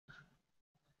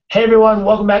Hey everyone,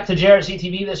 welcome back to Jairek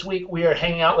TV. This week we are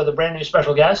hanging out with a brand new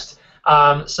special guest,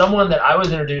 someone that I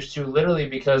was introduced to literally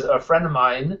because a friend of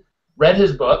mine read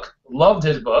his book, loved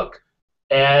his book,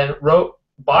 and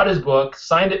bought his book,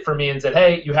 signed it for me, and said,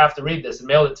 "Hey, you have to read this," and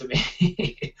mailed it to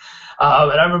me.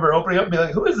 And I remember opening up and being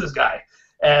like, "Who is this guy?"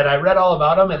 And I read all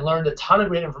about him and learned a ton of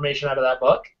great information out of that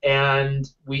book. And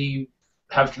we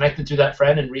have connected through that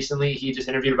friend. And recently, he just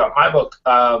interviewed about my book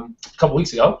a couple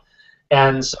weeks ago.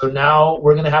 And so now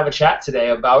we're going to have a chat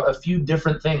today about a few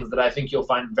different things that I think you'll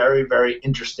find very, very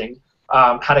interesting.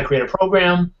 How to create a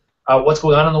program, what's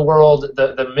going on in the world,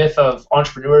 the myth of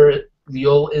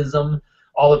entrepreneurialism,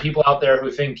 all the people out there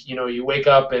who think, you wake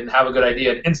up and have a good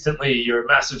idea and instantly you're a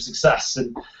massive success.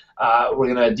 And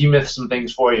we're going to demyth some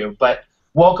things for you. But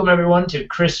welcome, everyone, to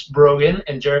Chris Brogan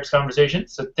and Jairek's conversation.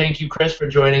 So thank you, Chris, for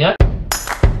joining us.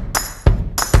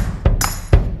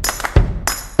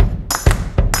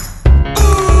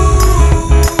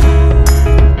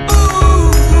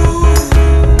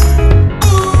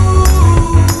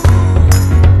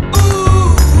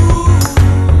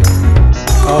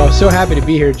 So happy to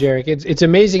be here, Jairek. It's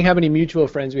amazing how many mutual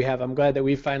friends we have. I'm glad that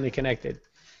we finally connected.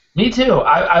 Me too.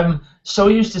 I'm so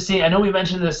used to seeing, I know we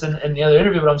mentioned this in the other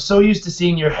interview, but I'm so used to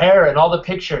seeing your hair and all the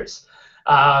pictures.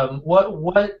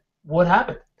 What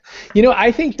happened?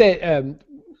 I think that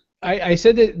I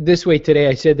said that this way today.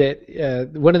 I said that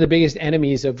one of the biggest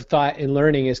enemies of thought and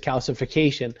learning is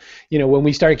calcification, when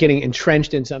we start getting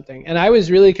entrenched in something. And I was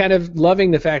really kind of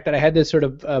loving the fact that I had this sort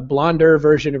of blonder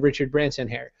version of Richard Branson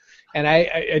hair. And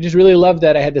I just really loved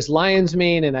that I had this lion's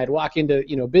mane, and I'd walk into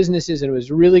businesses, and it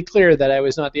was really clear that I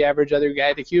was not the average other guy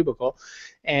at the cubicle.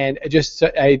 And I just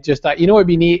thought, what would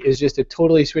be neat is just to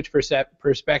totally switch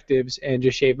perspectives and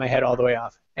just shave my head all the way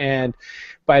off. And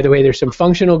by the way, there's some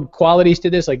functional qualities to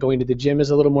this, like going to the gym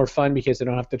is a little more fun because I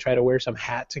don't have to try to wear some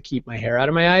hat to keep my hair out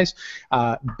of my eyes.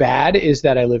 Bad is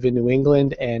that I live in New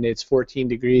England and it's 14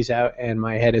 degrees out and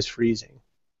my head is freezing.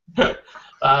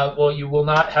 Well, you will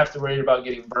not have to worry about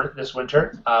getting burnt this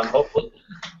winter. Hopefully,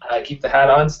 keep the hat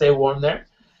on, stay warm there.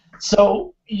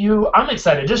 So I'm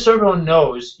excited. Just so everyone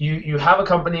knows, you have a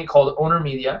company called Owner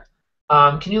Media.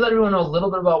 Can you let everyone know a little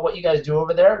bit about what you guys do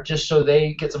over there, just so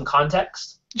they get some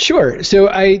context? Sure. So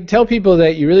I tell people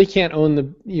that you really can't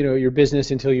own your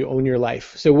business until you own your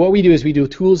life. So what we do is we do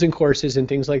tools and courses and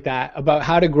things like that about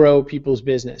how to grow people's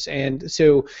business. And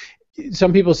so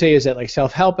some people say, is that like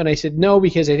self-help? And I said, no,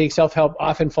 because I think self-help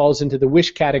often falls into the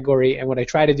wish category. And what I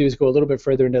try to do is go a little bit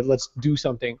further into let's do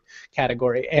something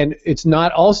category. And it's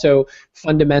not also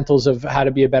fundamentals of how to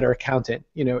be a better accountant.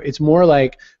 It's more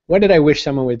like, what did I wish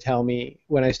someone would tell me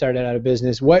when I started out a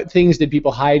business? What things did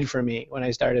people hide from me when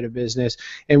I started a business?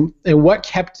 And what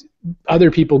kept other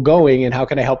people going, and how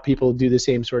can I help people do the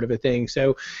same sort of a thing?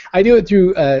 So I do it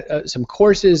through some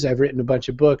courses. I've written a bunch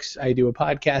of books. I do a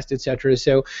podcast, etc.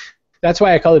 So that's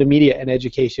why I call it a media and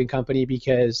education company,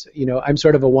 because I'm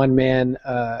sort of a one-man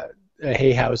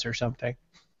hay house or something.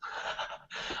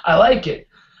 I like it.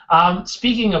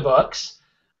 Speaking of books,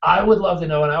 I would love to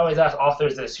know, and I always ask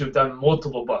authors this who've done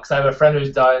multiple books. I have a friend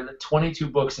who's done 22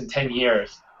 books in 10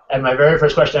 years, and my very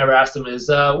first question I ever asked him is,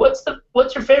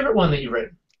 what's your favorite one that you've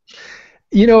written?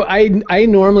 I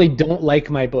normally don't like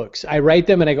my books. I write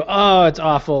them and I go, oh, it's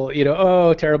awful,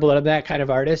 oh, terrible. I'm that kind of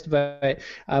artist. But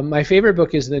my favorite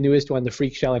book is the newest one, The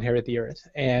Freak Shall Inherit the Earth.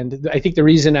 And I think the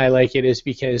reason I like it is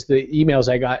because the emails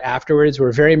I got afterwards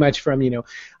were very much from,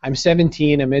 I'm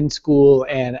 17, I'm in school,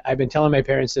 and I've been telling my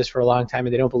parents this for a long time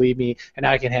and they don't believe me, and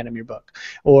now I can hand them your book.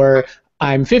 Or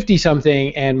I'm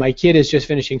 50-something and my kid is just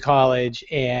finishing college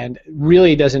and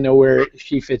really doesn't know where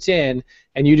she fits in,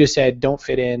 and you just said, don't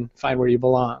fit in, find where you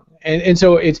belong. And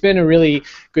so it's been a really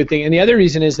good thing. And the other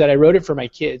reason is that I wrote it for my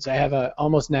kids. I have a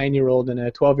almost 9-year-old and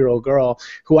a 12-year-old girl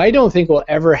who I don't think will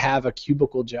ever have a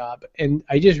cubicle job. And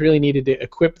I just really needed to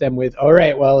equip them with, all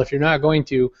right, well, if you're not going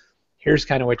to, here's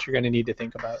kind of what you're going to need to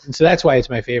think about. And so that's why it's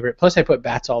my favorite. Plus I put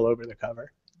bats all over the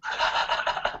cover.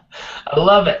 I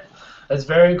love it. That's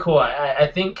very cool.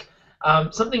 I think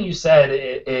something you said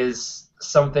is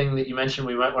something that you mentioned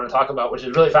we might want to talk about, which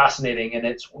is really fascinating, and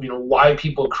it's why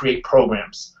people create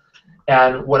programs.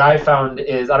 And what I found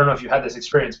is, I don't know if you've had this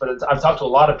experience, but I've talked to a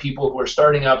lot of people who are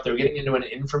starting up. They're getting into an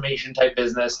information type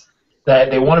business,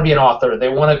 that they want to be an author, they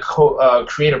want to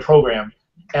create a program,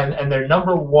 and their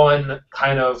number one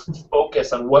kind of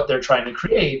focus on what they're trying to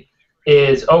create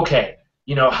is, okay,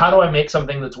 how do I make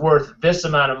something that's worth this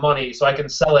amount of money so I can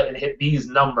sell it and hit these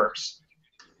numbers?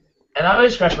 And I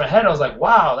always scratch my head. I was like,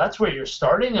 wow, that's where you're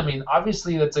starting? I mean,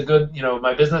 obviously that's a good,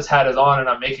 my business hat is on and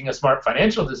I'm making a smart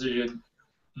financial decision.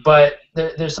 But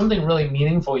there's something really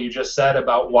meaningful you just said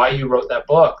about why you wrote that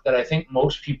book that I think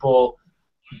most people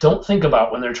don't think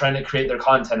about when they're trying to create their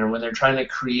content or when they're trying to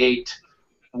create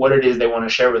what it is they want to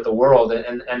share with the world.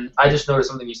 And I just noticed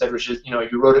something you said, which is,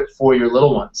 you wrote it for your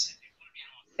little ones.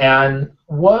 And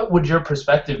what would your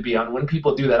perspective be on when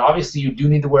people do that? Obviously, you do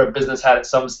need to wear a business hat at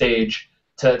some stage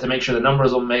to make sure the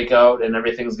numbers will make out and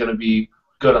everything's going to be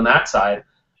good on that side.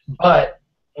 But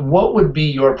what would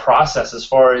be your process as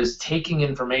far as taking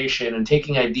information and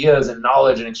taking ideas and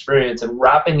knowledge and experience and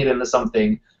wrapping it into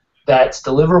something that's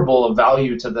deliverable of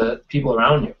value to the people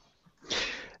around you?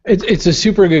 It's a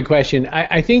super good question.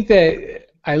 I think that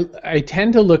I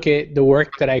tend to look at the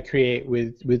work that I create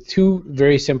with two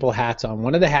very simple hats on.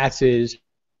 One of the hats is,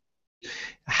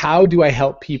 how do I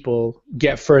help people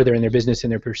get further in their business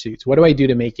and their pursuits? What do I do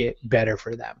to make it better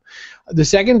for them? The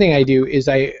second thing I do is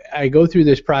I go through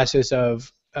this process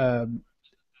of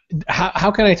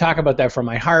how can I talk about that from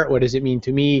my heart? What does it mean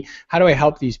to me? How do I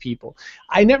help these people?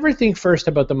 I never think first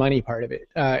about the money part of it.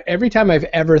 Every time I've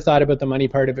ever thought about the money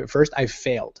part of it first, I've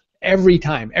failed. Every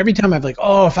time I've like,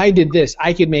 oh, if I did this,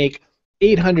 I could make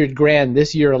 800 grand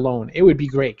this year alone. It would be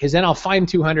great, because then I'll find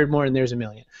 200 more and there's $1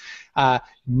 million.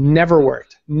 Never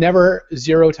worked. Never,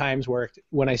 0 times worked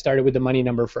when I started with the money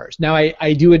number first. Now,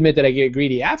 I do admit that I get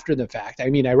greedy after the fact. I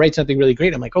mean, I write something really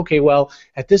great. I'm like, okay, well,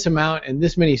 at this amount and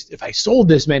this many, if I sold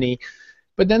this many,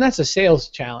 but then that's a sales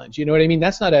challenge. You know what I mean?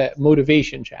 That's not a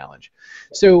motivation challenge.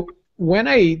 So when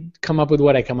I come up with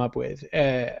what I come up with,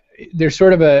 there's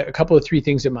sort of a couple of 3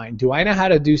 things in mind. Do I know how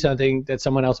to do something that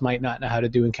someone else might not know how to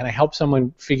do, and can I help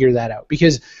someone figure that out?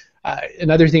 Because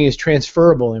another thing is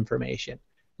transferable information.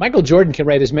 Michael Jordan can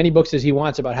write as many books as he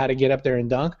wants about how to get up there and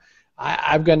dunk.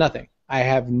 I've got nothing. I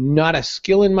have not a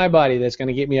skill in my body that's going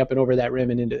to get me up and over that rim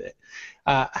and into it.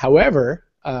 However,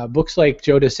 books like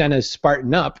Joe DeSena's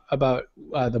Spartan Up, about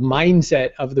the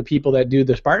mindset of the people that do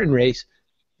the Spartan race,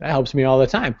 that helps me all the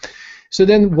time. So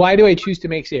then why do I choose to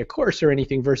make, say, a course or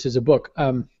anything versus a book?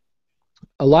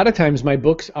 A lot of times my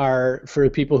books are for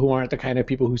people who aren't the kind of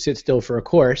people who sit still for a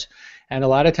course. And a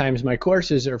lot of times my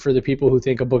courses are for the people who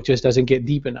think a book just doesn't get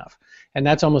deep enough. And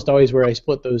that's almost always where I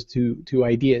split those two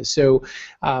ideas. So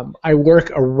I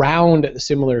work around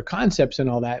similar concepts and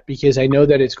all that, because I know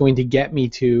that it's going to get me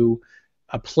to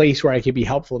a place where I can be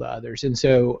helpful to others. And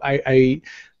so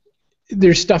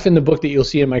there's stuff in the book that you'll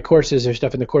see in my courses. There's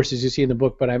stuff in the courses you see in the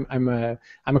book, but I'm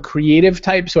a creative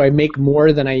type, so I make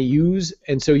more than I use.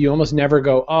 And so you almost never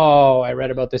go, oh, I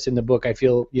read about this in the book, I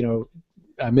feel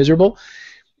miserable.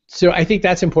 So I think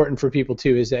that's important for people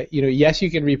too, is that, yes, you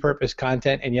can repurpose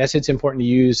content, and yes, it's important to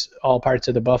use all parts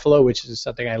of the buffalo, which is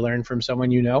something I learned from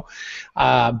someone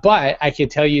but I can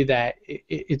tell you that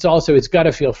it's got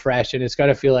to feel fresh, and it's got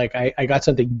to feel like I got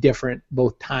something different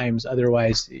both times.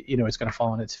 Otherwise, it's going to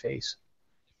fall on its face.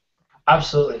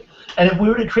 Absolutely. And if we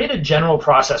were to create a general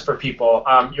process for people,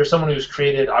 you're someone who's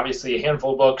created, obviously, a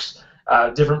handful of books,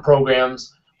 different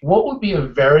programs. What would be a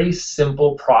very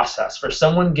simple process for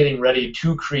someone getting ready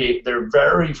to create their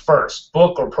very first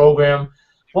book or program?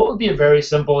 What would be a very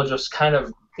simple, just kind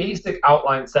of basic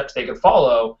outline steps they could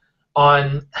follow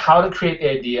on how to create the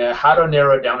idea, how to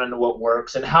narrow it down into what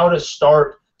works, and how to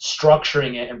start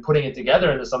structuring it and putting it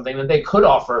together into something that they could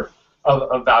offer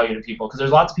of value to people? Because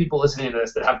there's lots of people listening to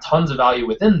this that have tons of value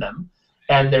within them,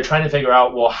 and they're trying to figure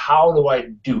out, well, how do I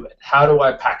do it? How do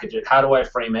I package it? How do I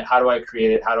frame it? How do I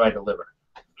create it? How do I deliver?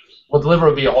 Well, deliver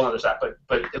would be a whole other side, but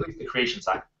at least the creation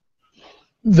side.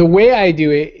 The way I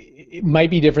do it might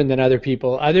be different than other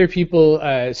people. Other people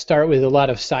start with a lot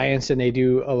of science, and they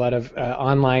do a lot of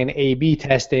online A/B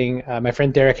testing. My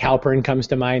friend Derek Halpern comes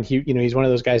to mind. He's one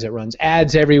of those guys that runs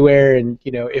ads everywhere, and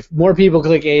if more people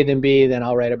click A than B, then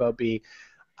I'll write about B.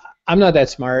 I'm not that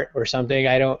smart or something.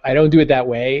 I don't do it that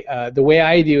way. The way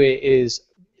I do it is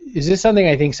this something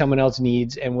I think someone else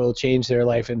needs and will change their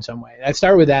life in some way? I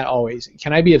start with that always.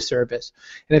 Can I be of service?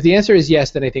 And if the answer is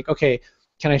yes, then I think, okay,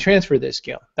 can I transfer this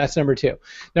skill? That's number 2.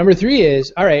 Number 3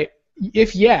 is, all right,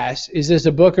 if yes, is this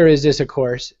a book or is this a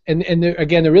course? And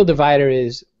again, the real divider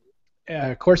is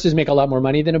courses make a lot more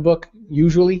money than a book,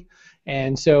 usually.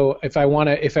 And so if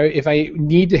I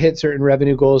need to hit certain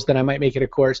revenue goals, then I might make it a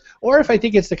course. Or if I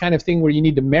think it's the kind of thing where you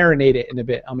need to marinate it in a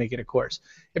bit, I'll make it a course.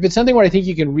 If it's something where I think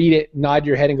you can read it, nod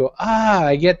your head, and go,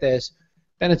 I get this,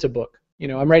 then it's a book.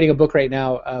 I'm writing a book right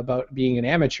now about being an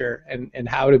amateur and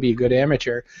how to be a good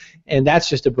amateur, and that's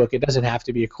just a book. It doesn't have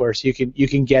to be a course. You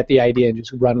can get the idea and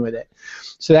just run with it.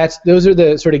 So those are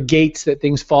the sort of gates that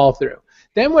things fall through.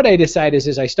 Then what I decide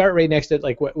is I start right next to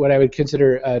like what I would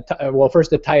consider,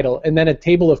 first a title, and then a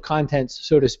table of contents,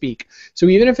 so to speak. So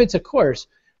even if it's a course,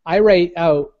 I write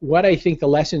out what I think the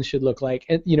lessons should look like,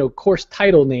 and course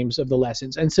title names of the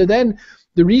lessons. And so then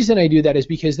the reason I do that is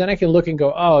because then I can look and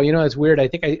go, oh, you know, it's weird. I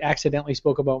think I accidentally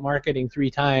spoke about marketing 3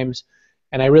 times,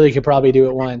 and I really could probably do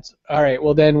it once. All right,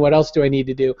 well then what else do I need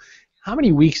to do? How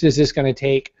many weeks is this going to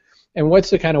take? And what's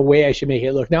the kind of way I should make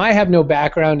it look? Now, I have no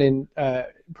background in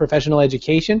professional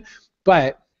education,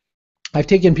 but I've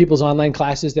taken people's online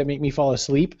classes that make me fall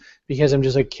asleep because I'm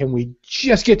just like, can we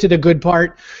just get to the good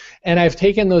part? And I've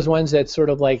taken those ones that sort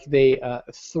of like they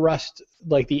thrust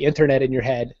like the internet in your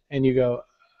head, and you go,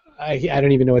 I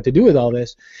don't even know what to do with all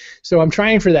this. So I'm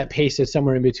trying for that pace that's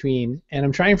somewhere in between, and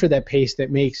I'm trying for that pace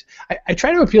that makes I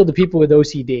try to appeal to people with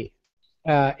OCD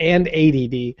and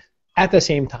ADD at the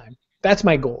same time. That's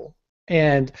my goal.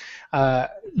 And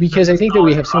because I think that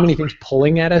we have so many things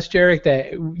pulling at us, Jairek,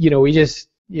 that we just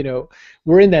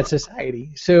we're in that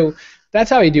society. So that's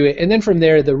how I do it. And then from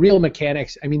there, the real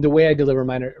mechanics, I mean, the way I deliver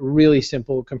mine are really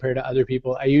simple compared to other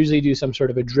people. I usually do some sort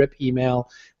of a drip email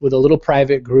with a little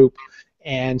private group,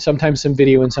 and sometimes some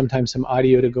video and sometimes some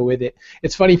audio to go with it.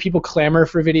 It's funny, people clamor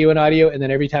for video and audio, and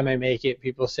then every time I make it,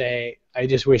 people say, I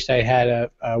just wished I had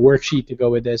a worksheet to go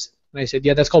with this. And I said,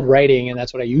 yeah, that's called writing, and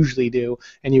that's what I usually do,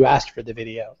 and you asked for the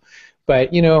video.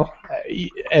 But,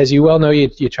 as you well know,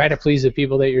 you try to please the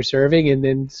people that you're serving, and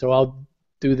then so I'll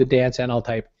do the dance and I'll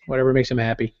type, whatever makes them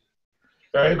happy.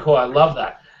 Very cool. I love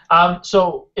that.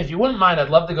 So if you wouldn't mind, I'd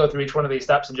love to go through each one of these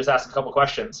steps and just ask a couple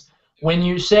questions. When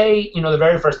you say, the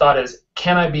very first thought is,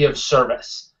 can I be of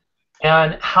service?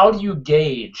 And how do you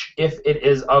gauge if it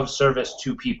is of service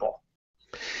to people?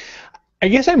 I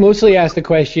guess I mostly ask the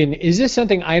question, is this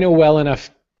something I know well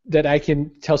enough that I can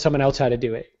tell someone else how to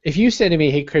do it? If you said to me,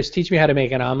 hey, Chris, teach me how to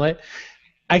make an omelet,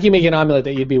 I can make an omelet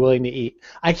that you'd be willing to eat.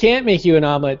 I can't make you an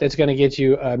omelet that's going to get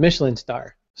you a Michelin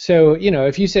star. So,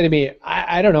 if you said to me,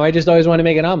 I don't know, I just always want to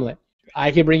make an omelet,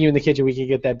 I can bring you in the kitchen, we can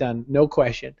get that done, no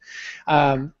question.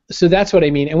 So that's what I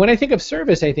mean. And when I think of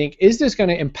service, I think, is this going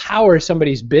to empower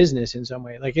somebody's business in some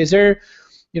way? Like, is there,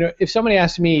 if somebody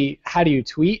asks me, how do you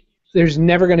tweet? There's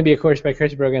never going to be a course by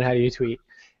Chris Brogan, how do you tweet?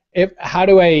 How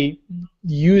do I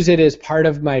use it as part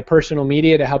of my personal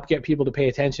media to help get people to pay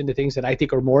attention to things that I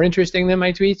think are more interesting than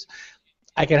my tweets?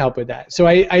 I can help with that. So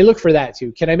I look for that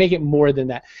too. Can I make it more than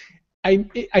that? I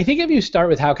think if you start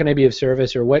with how can I be of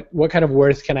service, or what kind of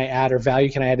worth can I add or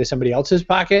value can I add to somebody else's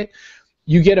pocket,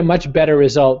 you get a much better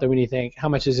result than when you think, how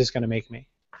much is this going to make me?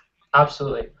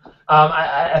 Absolutely.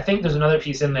 I think there's another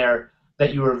piece in there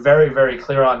that you were very, very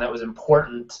clear on that was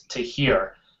important to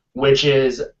hear, which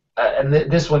is, and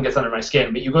this one gets under my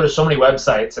skin, but you go to so many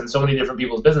websites and so many different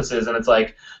people's businesses, and it's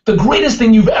like, the greatest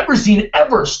thing you've ever seen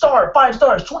ever, 5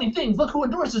 stars, 20 things, look who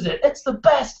endorses it, it's the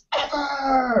best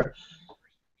ever.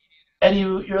 And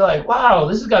you're like, wow,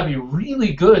 this has got to be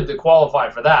really good to qualify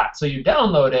for that. So you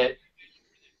download it,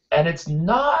 and it's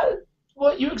not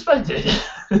what you expected.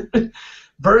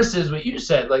 Versus what you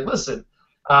said, like, listen,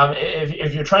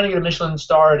 if you're trying to get a Michelin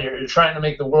star and you're trying to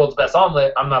make the world's best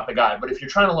omelet, I'm not the guy. But if you're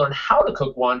trying to learn how to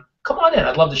cook one, come on in.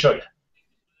 I'd love to show you.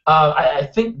 I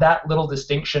think that little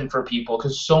distinction for people,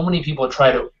 because so many people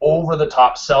try to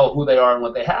over-the-top sell who they are and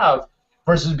what they have,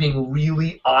 versus being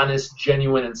really honest,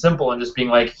 genuine, and simple, and just being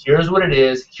like, here's what it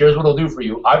is, here's what it'll do for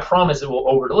you. I promise it will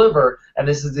over-deliver, and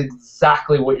this is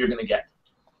exactly what you're going to get.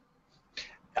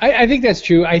 I think that's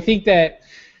true. I think that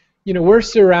we're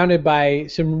surrounded by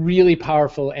some really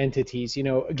powerful entities.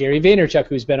 Gary Vaynerchuk,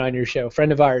 who's been on your show,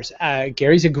 friend of ours.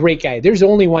 Gary's a great guy. There's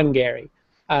only one Gary.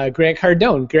 Grant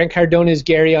Cardone. Grant Cardone is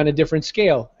Gary on a different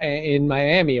scale in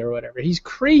Miami or whatever. He's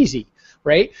crazy,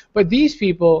 right? But these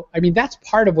people, I mean, that's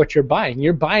part of what you're buying.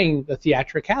 You're buying the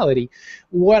theatricality.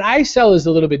 What I sell is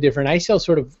a little bit different. I sell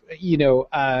sort of,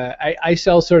 I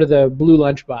sell sort of the blue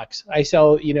lunchbox. I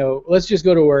sell, let's just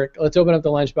go to work. Let's open up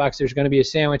the lunchbox. There's going to be a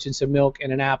sandwich and some milk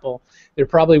and an apple. There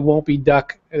probably won't be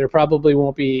duck. There probably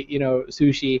won't be,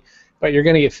 sushi, but you're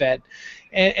going to get fed.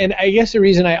 And I guess the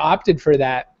reason I opted for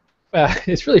that,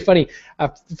 it's really funny. A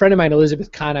friend of mine,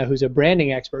 Elizabeth Khanna, who's a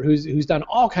branding expert, who's done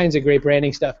all kinds of great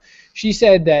branding stuff, she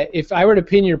said that if I were to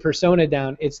pin your persona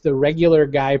down, it's the regular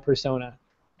guy persona.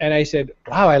 And I said,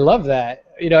 wow, I love that.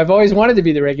 I've always wanted to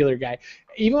be the regular guy.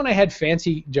 Even when I had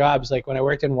fancy jobs, like when I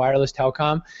worked in wireless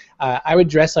telecom, I would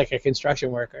dress like a construction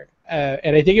worker.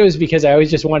 And I think it was because I always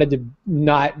just wanted to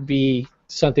not be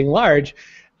something large.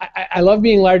 I love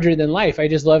being larger than life. I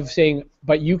just love saying,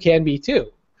 but you can be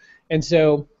too. And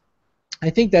so I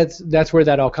think that's where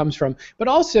that all comes from. But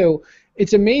also,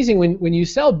 it's amazing when you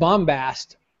sell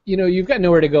bombast, you've got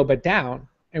nowhere to go but down.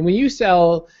 And when you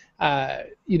sell,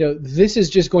 this is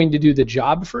just going to do the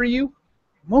job for you,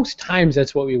 most times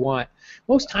that's what we want.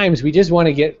 Most times we just want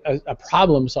to get a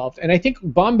problem solved. And I think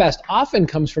bombast often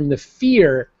comes from the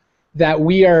fear that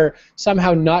we are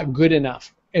somehow not good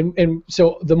enough, and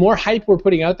so the more hype we're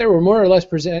putting out there, we're more or less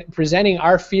presenting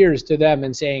our fears to them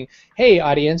and saying, hey,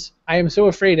 audience, I am so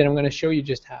afraid, and I'm going to show you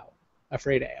just how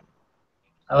afraid I am.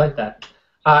 I like that.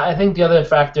 I think the other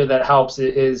factor that helps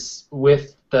is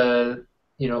with the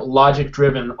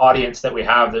logic-driven audience that we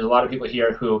have. There's a lot of people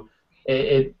here who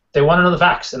they want to know the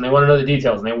facts and they want to know the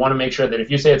details and they want to make sure that if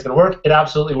you say it's going to work, it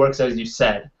absolutely works as you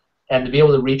said. And to be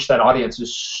able to reach that audience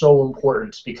is so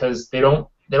important because they don't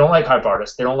like hype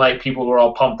artists. They don't like people who are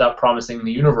all pumped up promising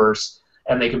the universe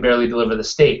and they can barely deliver the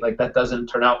state. Like that doesn't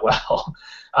turn out well.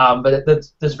 But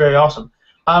that's very awesome.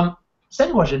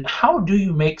 Second question: how do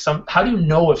you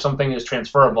know if something is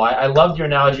transferable? I loved your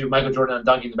analogy of Michael Jordan and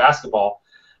dunking the basketball,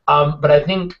 but I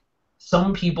think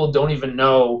some people don't even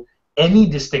know any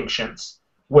distinctions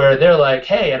where they're like,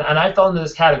 hey, and I fell into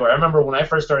this category. I remember when I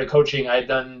first started coaching, I had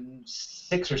done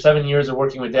 6 or 7 years of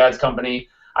working with Dad's company.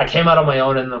 I came out on my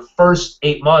own, and in the first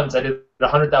 8 months, I did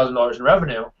 $100,000 in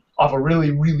revenue off a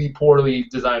really, really poorly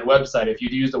designed website. If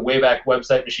you'd used a Wayback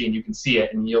Website Machine, you can see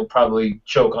it, and you'll probably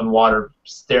choke on water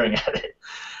staring at it.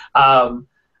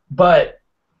 But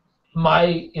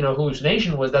my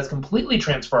hallucination was that's completely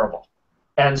transferable.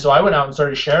 And so I went out and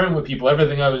started sharing with people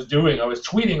everything I was doing. I was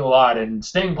tweeting a lot and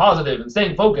staying positive and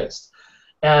staying focused.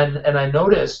 And I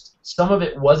noticed some of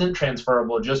it wasn't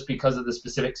transferable just because of the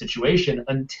specific situation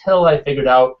until I figured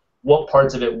out what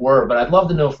parts of it were. But I'd love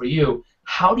to know for you,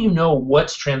 how do you know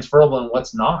what's transferable and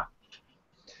what's not?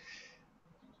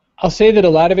 I'll say that a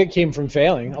lot of it came from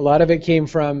failing. A lot of it came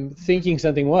from thinking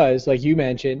something was, like you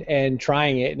mentioned, and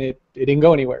trying it, and it didn't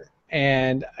go anywhere.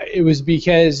 And it was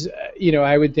because,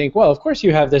 I would think, well, of course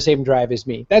you have the same drive as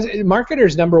me. That's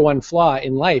marketers' number one flaw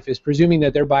in life is presuming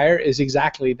that their buyer is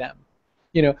exactly them.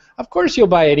 Of course you'll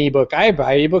buy an ebook. I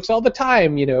buy ebooks all the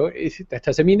time. That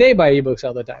doesn't mean they buy ebooks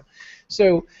all the time.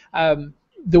 So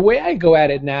the way I go at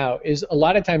it now is a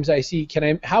lot of times I see,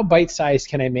 how bite-sized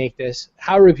can I make this?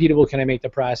 How repeatable can I make the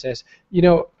process?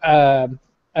 I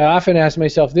often ask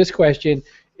myself this question: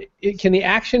 can the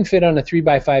action fit on a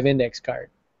 3x5 index card?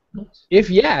 If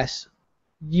yes,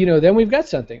 then we've got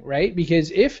something, right?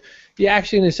 Because if the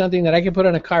action is something that I can put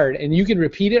on a card and you can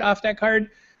repeat it off that card,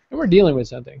 then we're dealing with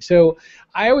something. So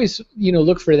I always,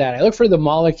 look for that. I look for the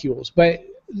molecules. But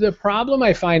the problem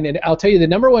I find, and I'll tell you, the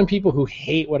number one people who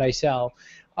hate what I sell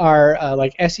are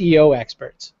like SEO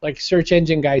experts, like search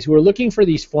engine guys who are looking for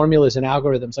these formulas and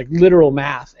algorithms, like literal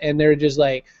math, and they're just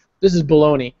like, this is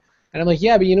baloney. And I'm like,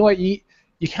 yeah, but you know what? You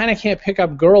kind of can't pick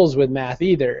up girls with math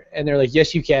either. And they're like,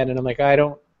 yes, you can. And I'm like, I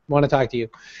don't want to talk to you.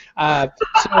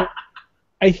 So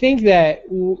I think that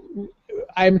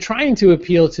I'm trying to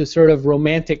appeal to sort of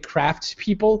romantic crafts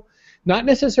people, not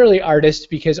necessarily artists,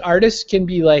 because artists can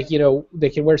be like, they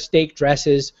can wear steak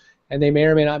dresses and they may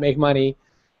or may not make money.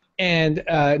 And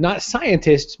not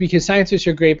scientists, because scientists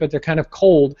are great, but they're kind of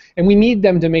cold. And we need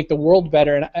them to make the world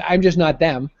better. And I'm just not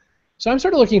them. So I'm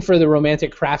sort of looking for the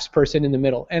romantic crafts person in the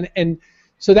middle. And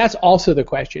so that's also the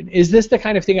question. Is this the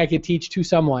kind of thing I could teach to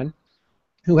someone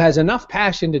who has enough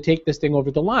passion to take this thing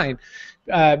over the line?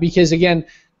 Because, again,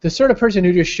 the sort of person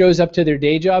who just shows up to their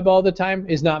day job all the time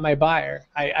is not my buyer.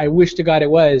 I wish to God it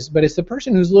was. But it's the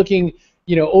person who's looking,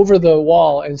 over the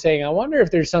wall and saying, I wonder if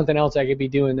there's something else I could be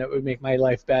doing that would make my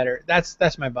life better.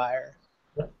 That's my buyer.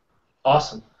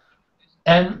 Awesome.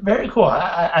 And very cool.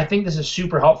 I think this is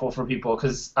super helpful for people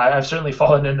because I've certainly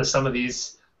fallen into some of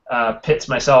these pits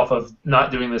myself of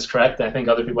not doing this correct. I think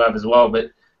other people have as well.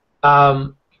 But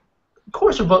of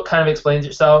course, your book kind of explains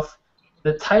itself.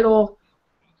 The title,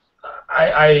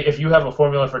 if you have a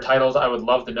formula for titles, I would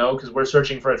love to know because we're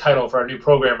searching for a title for our new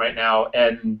program right now,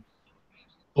 and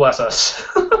bless us.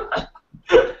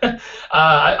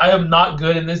 I am not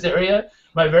good in this area.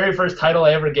 My very first title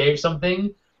I ever gave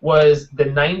something was the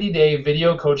 90-day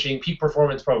video coaching peak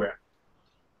performance program.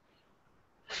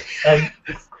 And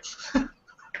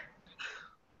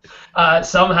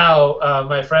somehow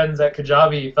my friends at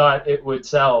Kajabi thought it would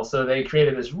sell, so they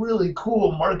created this really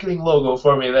cool marketing logo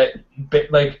for me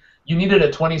that, like, you needed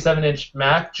a 27-inch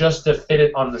Mac just to fit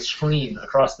it on the screen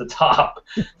across the top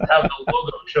to have the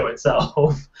logo show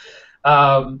itself.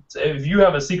 So if you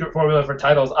have a secret formula for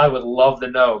titles, I would love to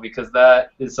know because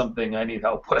that is something I need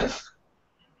help with.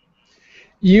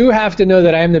 You have to know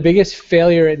that I am the biggest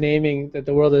failure at naming that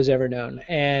the world has ever known.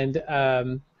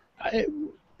 And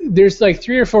there's like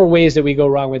 3 or 4 ways that we go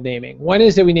wrong with naming. One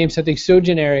is that we name something so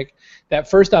generic that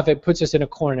first off it puts us in a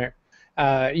corner,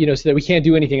 so that we can't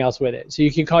do anything else with it. So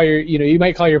you can call you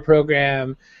might call your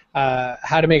program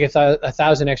 "How to Make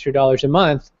 $1,000 Extra a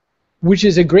Month," which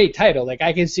is a great title. Like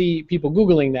I can see people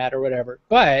Googling that or whatever.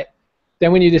 But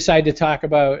Then when you decide to talk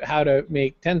about how to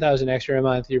make 10,000 extra a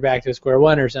month, you're back to square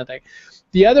one or something.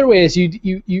 The other way is you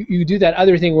do that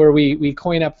other thing where we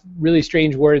coin up really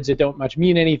strange words that don't much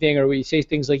mean anything, or we say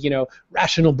things like,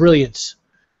 rational brilliance.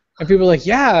 And people are like,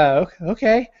 yeah,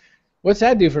 okay. What's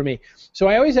that do for me? So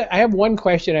I have one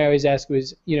question I always ask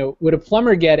was, would a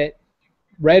plumber get it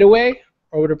right away,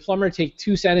 or would a plumber take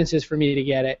 2 sentences for me to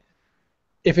get it?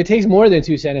 If it takes more than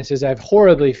 2 sentences, I've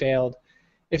horribly failed.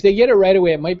 If they get it right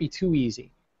away, it might be too easy.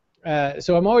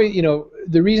 So I'm always,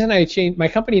 the reason I changed, my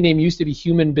company name used to be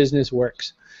Human Business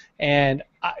Works, and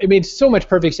it made so much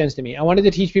perfect sense to me. I wanted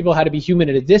to teach people how to be human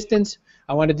at a distance.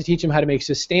 I wanted to teach them how to make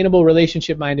sustainable,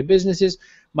 relationship-minded businesses.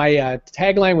 My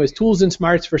tagline was tools and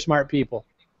smarts for smart people.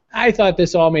 I thought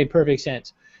this all made perfect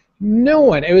sense. No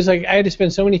one, it was like I had to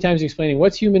spend so many times explaining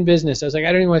what's human business. I was like,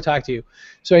 I don't even want to talk to you.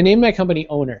 So I named my company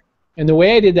Owner. And the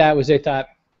way I did that was I thought,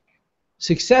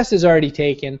 success is already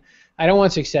taken. I don't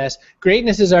want success.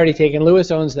 Greatness is already taken.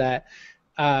 Lewis owns that.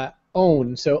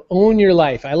 Own. So own your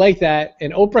life. I like that.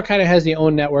 And Oprah kind of has the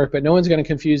Own network, but no one's going to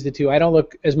confuse the two. I don't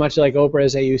look as much like Oprah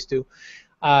as I used to.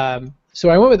 So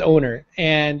I went with Owner.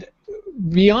 And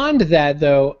beyond that,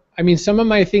 though, I mean, some of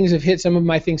my things have hit, some of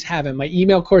my things haven't. My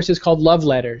email course is called Love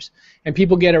Letters, and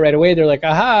people get it right away. They're like,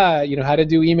 aha, how to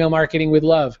do email marketing with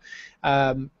love.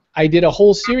 I did a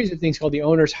whole series of things called The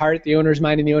Owner's Heart, The Owner's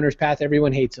Mind, and The Owner's Path.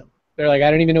 Everyone hates them. They're like, I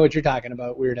don't even know what you're talking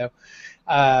about, weirdo.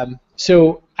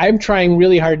 So I'm trying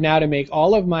really hard now to make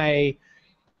all of my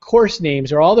course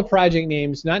names or all the project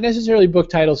names, not necessarily book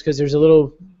titles because there's a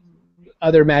little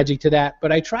other magic to that,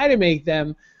 but I try to make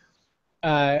them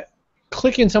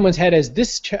click in someone's head as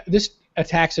this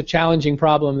attacks a challenging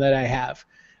problem that I have.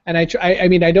 And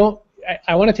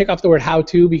I want to take off the word how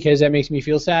to because that makes me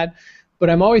feel sad, but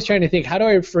I'm always trying to think, how do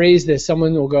I phrase this?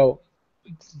 Someone will go,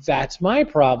 that's my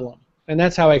problem. And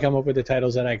that's how I come up with the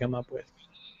titles that I come up with.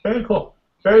 Very cool.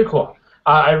 Very cool.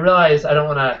 I realize I don't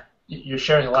want to, you're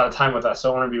sharing a lot of time with us,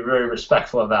 so I want to be very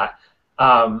respectful of that.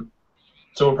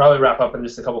 So we'll probably wrap up in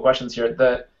just a couple questions here.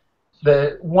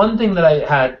 The one thing that I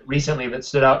had recently that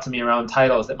stood out to me around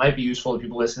titles that might be useful to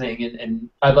people listening, and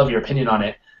I'd love your opinion on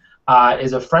it,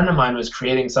 is a friend of mine was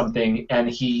creating something, and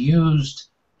he used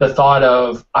the thought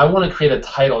of, I want to create a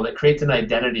title that creates an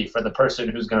identity for the person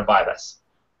who's going to buy this.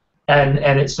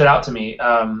 And it stood out to me.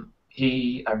 I'm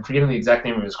forgetting the exact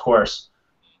name of his course,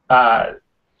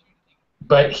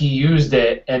 but he used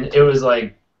it, and it was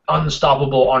like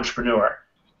Unstoppable Entrepreneur.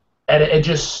 And it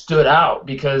just stood out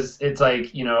because it's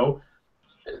like, you know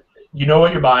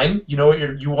what you're buying, you know what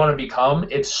you want to become.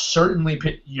 It's certainly,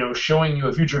 showing you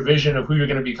a future vision of who you're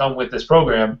going to become with this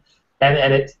program,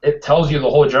 and it tells you the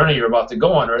whole journey you're about to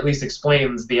go on, or at least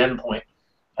explains the end point.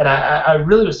 And I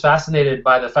really was fascinated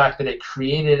by the fact that it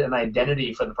created an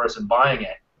identity for the person buying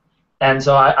it. And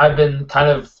so I've been kind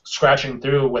of scratching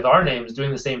through with our names,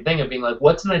 doing the same thing, of being like,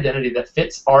 what's an identity that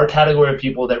fits our category of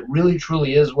people that really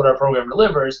truly is what our program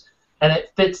delivers, and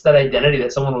it fits that identity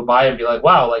that someone would buy and be like,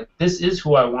 wow, like this is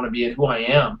who I want to be and who I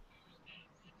am.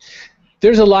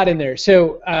 There's a lot in there.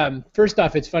 So first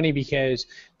off, it's funny because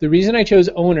the reason I chose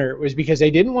owner was because I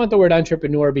didn't want the word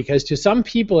entrepreneur, because to some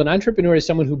people an entrepreneur is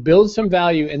someone who builds some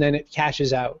value and then it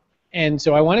cashes out. And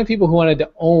so I wanted people who wanted to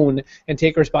own and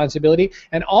take responsibility,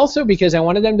 and also because I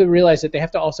wanted them to realize that they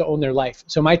have to also own their life.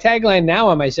 So my tagline now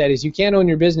on my site is, you can't own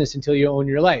your business until you own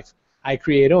your life. I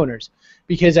create owners,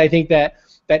 because I think that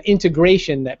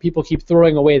integration that people keep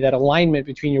throwing away, that alignment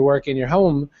between your work and your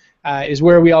home, is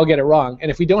where we all get it wrong.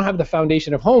 And if we don't have the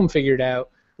foundation of home figured out,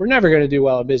 we're never going to do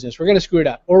well in business. We're going to screw it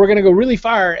up, or we're going to go really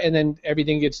far and then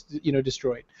everything gets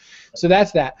destroyed. So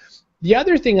that's that. The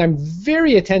other thing I'm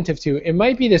very attentive to, it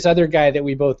might be this other guy that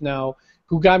we both know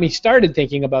who got me started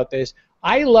thinking about this.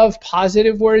 I love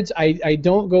positive words. I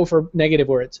don't go for negative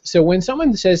words. So when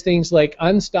someone says things like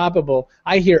unstoppable,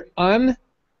 I hear un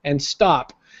and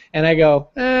stop, and I go,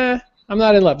 I'm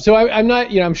not in love. So I'm not,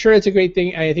 I'm sure it's a great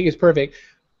thing. I think it's perfect.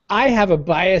 I have a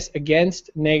bias against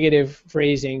negative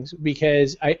phrasings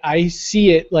because I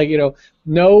see it like,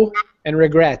 no and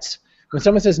regrets. When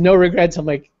someone says no regrets, I'm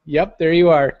like, yep, there you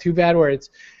are, 2 bad words.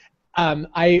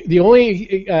 The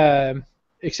only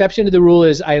exception to the rule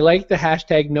is I like the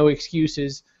hashtag no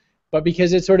excuses, but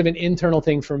because it's sort of an internal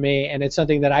thing for me, and it's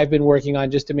something that I've been working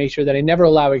on just to make sure that I never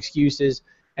allow excuses,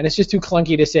 and it's just too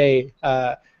clunky to say,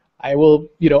 I will,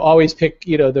 always pick,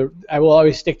 I will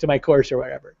always stick to my course or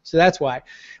whatever. So that's why.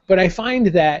 But I find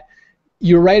that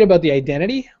you're right about the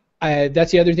identity.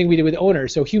 That's the other thing we did with owner.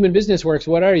 So Human Business Works,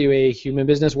 what are you, a human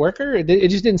business worker? It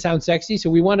just didn't sound sexy, so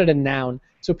we wanted a noun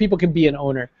so people can be an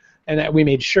owner. And that we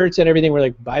made shirts and everything. We're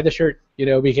like, buy the shirt,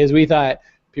 because we thought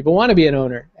people want to be an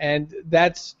owner, and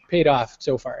that's paid off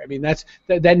so far. I mean,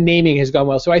 that naming has gone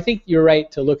well. So I think you're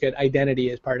right to look at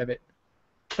identity as part of it.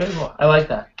 Very cool. I like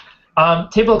that.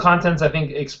 Table of contents, I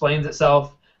think, explains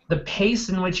itself. The pace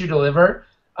in which you deliver.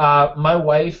 My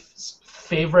wife's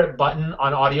favorite button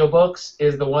on audiobooks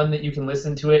is the one that you can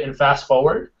listen to it and fast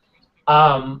forward.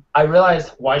 I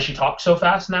realized why she talks so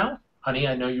fast now. Honey,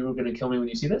 I know you were going to kill me when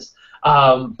you see this.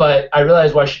 But I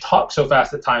realized why she talks so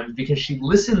fast at times, because she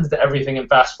listens to everything in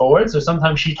fast forward, so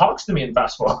sometimes she talks to me in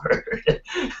fast forward.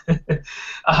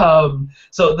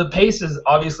 So the pace is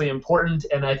obviously important,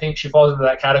 and I think she falls into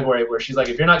that category where she's like,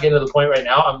 if you're not getting to the point right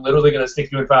now, I'm literally going to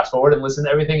stick you in fast forward and listen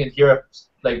to everything and hear,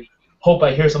 like, hope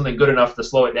I hear something good enough to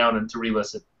slow it down and to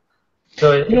re-listen.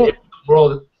 So in the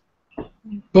world...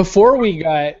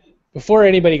 Before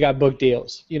anybody got book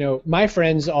deals, my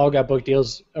friends all got book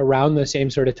deals around the same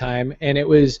sort of time, and it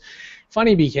was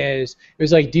funny because it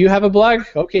was like, do you have a blog?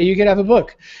 Okay, you can have a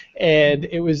book. And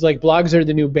it was like, blogs are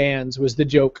the new bands was the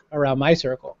joke around my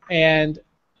circle. And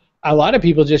a lot of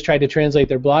people just tried to translate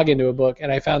their blog into a book, and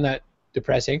I found that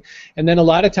depressing. And then a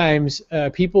lot of times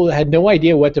people had no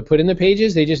idea what to put in the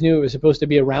pages. They just knew it was supposed to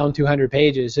be around 200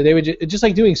 pages. So they would just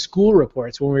like doing school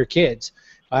reports when we were kids.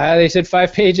 They said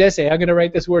 5-page essay. I'm going to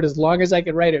write this word as long as I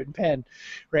can write it in pen,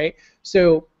 right?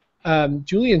 So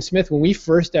Julie and Smith, when we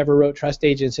first ever wrote Trust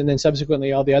Agents, and then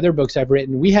subsequently all the other books I've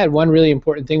written, we had one really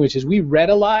important thing, which is we read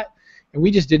a lot, and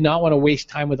we just did not want to waste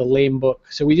time with a lame book.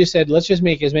 So we just said, let's just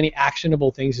make as many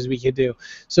actionable things as we could do.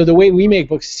 So the way we make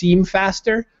books seem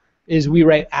faster is we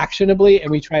write actionably, and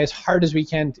we try as hard as we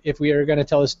can, if we are going to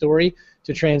tell a story,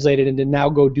 to translate it into now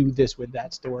go do this with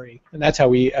that story. And that's how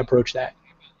we approach that.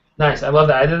 Nice. I love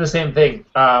that. I did the same thing.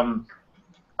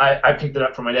 I picked it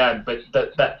up from my dad, but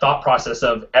that thought process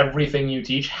of everything you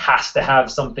teach has to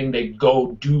have something to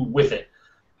go do with it,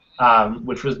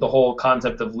 which was the whole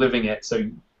concept of living it. So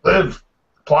you live,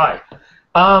 apply.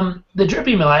 The drip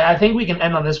email, I think we can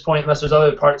end on this point unless there's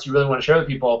other parts you really want to share with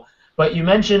people. But you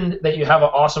mentioned that you have an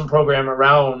awesome program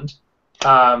around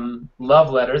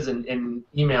love letters and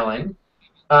emailing.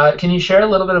 Can you share a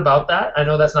little bit about that? I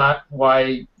know that's not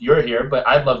why you're here, but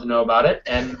I'd love to know about it,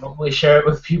 and hopefully share it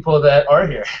with people that are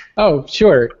here. Oh,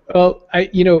 sure. Well,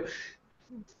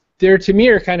 there to me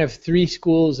are kind of three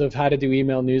schools of how to do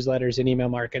email newsletters and email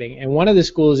marketing. And one of the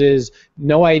schools is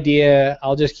no idea,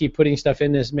 I'll just keep putting stuff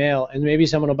in this mail, and maybe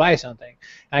someone will buy something.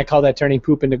 I call that turning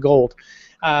poop into gold.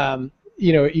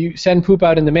 You send poop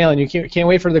out in the mail, and you can't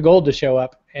wait for the gold to show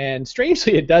up, and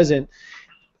strangely it doesn't.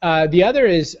 The other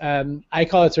is, I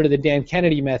call it sort of the Dan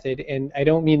Kennedy method, and I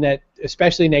don't mean that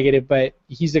especially negative, but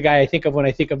he's the guy I think of when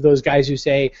I think of those guys who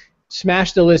say,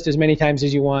 smash the list as many times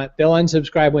as you want. They'll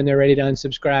unsubscribe when they're ready to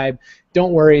unsubscribe.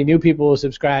 Don't worry, new people will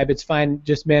subscribe. It's fine.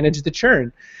 Just manage the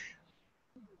churn.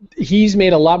 He's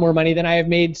made a lot more money than I have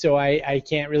made, so I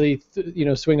can't really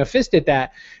swing a fist at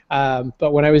that.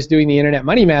 But when I was doing the Internet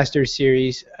Money Masters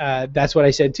series, that's what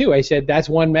I said too. I said that's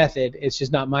one method. It's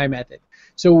just not my method.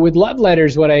 So with love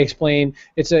letters, what I explain,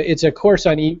 it's a course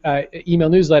on email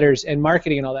newsletters and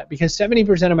marketing and all that, because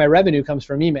 70% of my revenue comes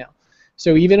from email.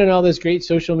 So even in all this great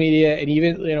social media, and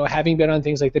even having been on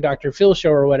things like the Dr. Phil show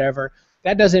or whatever,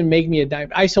 that doesn't make me a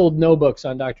dime. I sold no books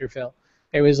on Dr. Phil.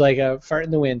 It was like a fart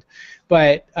in the wind.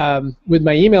 But with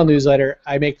my email newsletter,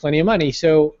 I make plenty of money,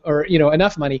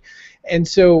 enough money. And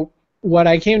so what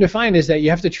I came to find is that you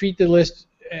have to treat the list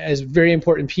as very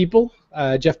important people.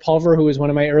 Jeff Pulver, who was one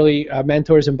of my early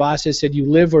mentors and bosses, said you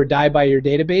live or die by your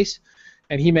database.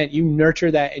 And he meant you nurture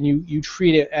that and you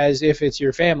treat it as if it's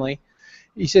your family.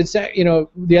 He said,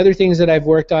 the other things that I've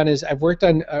worked on is I've worked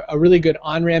on a really good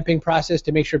on-ramping process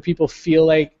to make sure people feel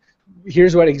like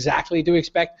here's what exactly to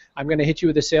expect. I'm going to hit you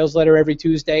with a sales letter every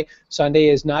Tuesday. Sunday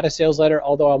is not a sales letter,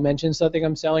 although I'll mention something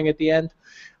I'm selling at the end.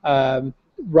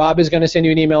 Rob is going to send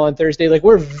you an email on Thursday. Like,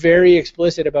 we're very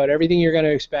explicit about everything you're going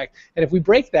to expect. And if we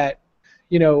break that,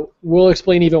 we'll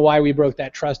explain even why we broke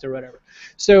that trust or whatever.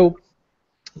 So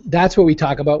that's what we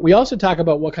talk about. We also talk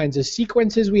about what kinds of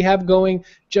sequences we have going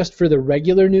just for the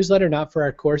regular newsletter, not for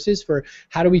our courses, for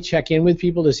how do we check in with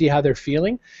people to see how they're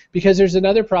feeling. Because there's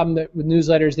another problem with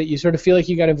newsletters that you sort of feel like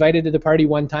you got invited to the party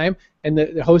one time and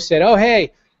the host said, oh,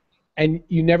 hey, and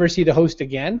you never see the host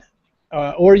again.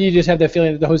 Or you just have the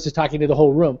feeling that the host is talking to the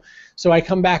whole room. So I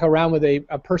come back around with a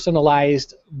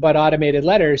personalized but automated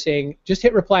letter saying, just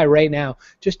hit reply right now.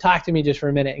 Just talk to me just for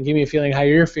a minute and give me a feeling how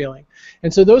you're feeling.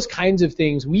 And so those kinds of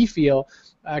things we feel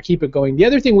keep it going. The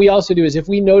other thing we also do is if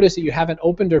we notice that you haven't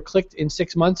opened or clicked in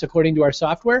 6 months according to our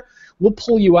software, we'll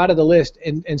pull you out of the list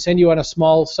and send you on a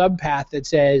small subpath that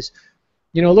says,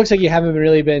 you know, it looks like you haven't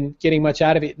really been getting much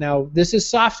out of it. Now, this is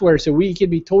software, so we could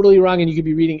be totally wrong and you could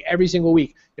be reading every single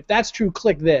week. If that's true,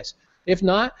 click this. If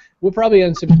not, we'll probably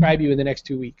unsubscribe you in the next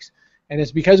 2 weeks. And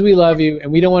it's because we love you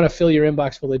and we don't want to fill your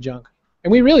inbox full of junk.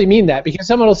 And we really mean that, because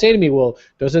someone will say to me, well,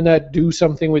 doesn't that do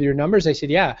something with your numbers? I said,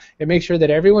 yeah, it makes sure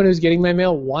that everyone who's getting my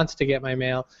mail wants to get my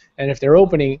mail. And if they're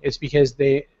opening, it's because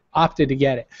they opted to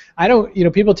get it. I don't, you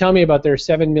know, people tell me about their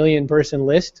 7 million person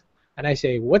list. And I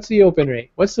say, what's the open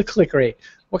rate? What's the click rate?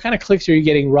 What kind of clicks are you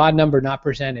getting? Raw number, not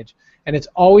percentage. And it's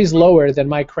always lower than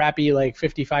my crappy like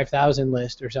 55,000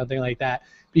 list or something like that,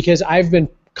 because I've been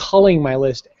culling my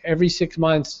list every 6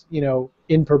 months, you know,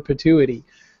 in perpetuity.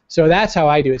 So that's how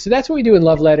I do it. So that's what we do in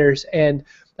Love Letters. And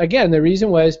again, the reason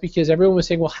was because everyone was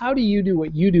saying, well, how do you do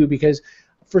what you do? Because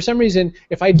for some reason,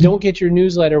 if I don't get your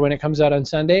newsletter when it comes out on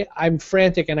Sunday, I'm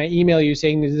frantic and I email you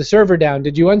saying, is the server down?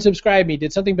 Did you unsubscribe me?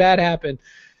 Did something bad happen?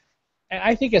 And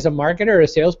I think as a marketer or a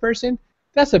salesperson,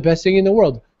 that's the best thing in the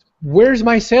world. Where's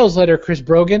my sales letter, Chris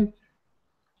Brogan?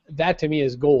 That to me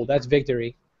is gold. That's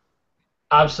victory.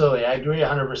 Absolutely, I agree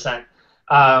 100%.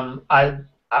 I'm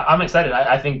excited.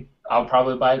 I think I'll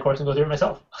probably buy a course and go through it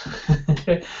myself.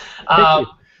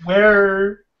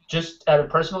 Where, just out of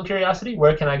personal curiosity,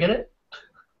 where can I get it?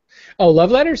 Oh,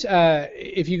 Love Letters?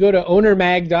 If you go to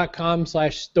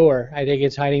ownermag.com/store, I think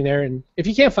it's hiding there. And if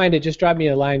you can't find it, just drop me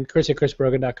a line,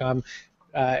 chris@chrisbrogan.com,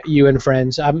 you and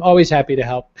friends. I'm always happy to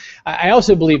help. I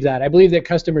also believe that. I believe that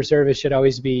customer service should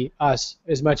always be us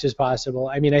as much as possible.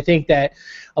 I mean, I think that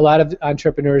a lot of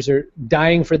entrepreneurs are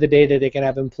dying for the day that they can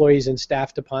have employees and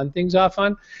staff to pawn things off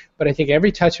on. But I think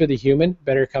every touch with a human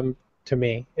better come to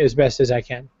me as best as I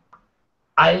can.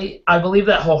 I believe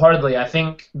that wholeheartedly. I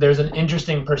think there's an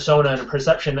interesting persona and a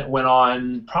perception that went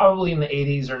on probably in the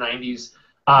 80s or 90s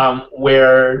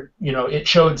where, you know, it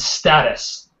showed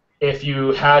status if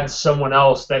you had someone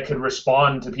else that could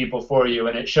respond to people for you,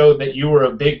 and it showed that you were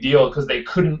a big deal because they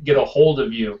couldn't get a hold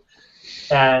of you.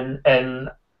 And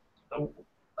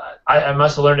I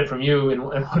must have learned it from you in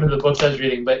one of the books I was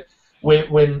reading, but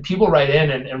when people write in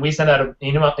and we send out an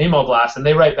email blast and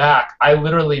they write back, I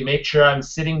literally make sure I'm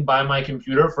sitting by my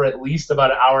computer for at least about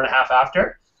an hour and a half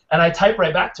after, and I type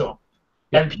right back to them.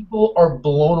 And people are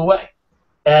blown away.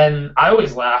 And I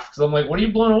always laugh because I'm like, what are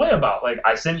you blown away about? Like,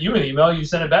 I sent you an email, you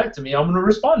sent it back to me, I'm going to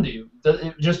respond to you.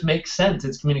 It just makes sense.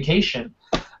 It's communication.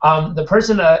 The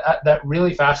person that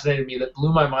really fascinated me, that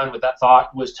blew my mind with that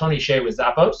thought, was Tony Hsieh with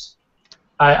Zappos.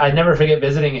 I never forget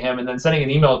visiting him and then sending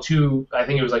an email to, I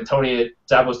think it was like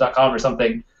Tony@Zappos.com or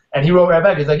something, and he wrote right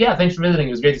back. He's like, yeah, thanks for visiting. It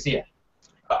was great to see you.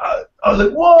 I was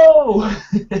like, whoa!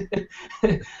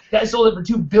 Guy sold it for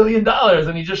 $2 billion,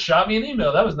 and he just shot me an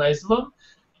email. That was nice of him.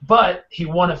 But he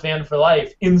won a fan for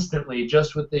life instantly,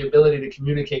 just with the ability to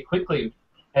communicate quickly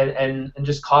and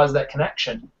just cause that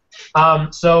connection.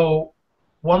 So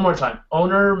one more time,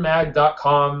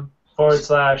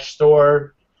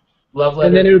 ownermag.com/store. Love Letters.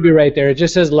 And then it would be right there. It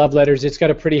just says Love Letters. It's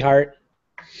got a pretty heart.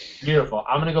 Beautiful.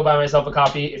 I'm going to go buy myself a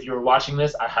copy. If you're watching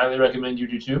this, I highly recommend you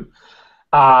do too.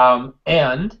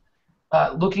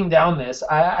 Looking down this,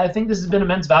 I think this has been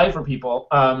immense value for people.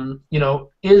 You know,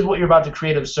 is what you're about to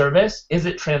create of service, is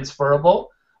it transferable?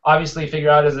 Obviously, figure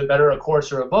out, is it better a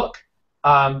course or a book?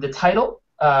 The title,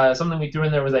 something we threw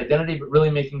in there was identity, but really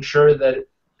making sure that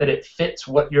it fits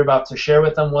what you're about to share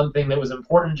with them. One thing that was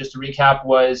important, just to recap,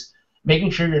 was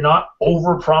making sure you're not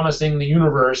over-promising the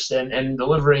universe and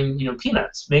delivering, you know,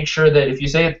 peanuts. Make sure that if you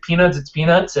say it's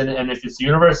peanuts, and if it's the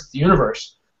universe, it's the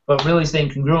universe. But really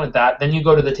staying congruent with that. Then you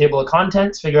go to the table of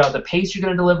contents, figure out the pace you're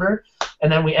going to deliver,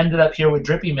 and then we ended up here with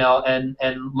drip email and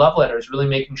love letters, really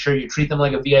making sure you treat them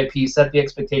like a VIP, set the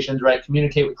expectations right,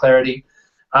 communicate with clarity,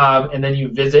 and then you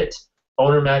visit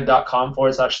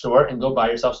ownermag.com/store and go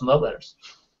buy yourself some love letters.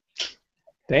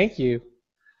 Thank you.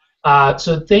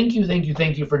 So thank you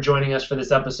for joining us for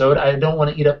this episode. I don't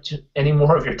want to eat up any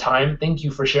more of your time. Thank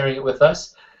you for sharing it with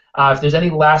us. If there's any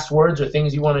last words or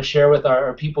things you want to share with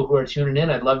our people who are tuning in,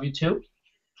 I'd love you to.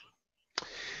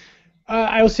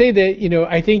 I'll say that, you know,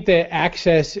 I think that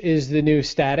access is the new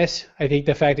status. I think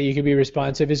the fact that you can be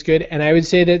responsive is good. And I would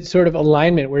say that sort of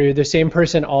alignment, where you're the same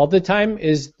person all the time,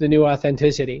 is the new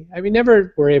authenticity. I mean,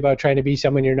 never worry about trying to be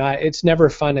someone you're not. It's never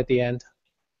fun at the end.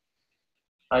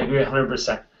 I agree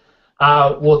 100%.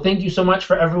 Well, thank you so much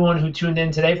for everyone who tuned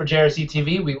in today for JRC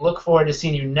TV. We look forward to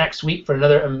seeing you next week for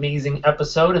another amazing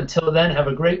episode. Until then, have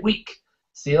a great week.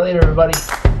 See you later, everybody.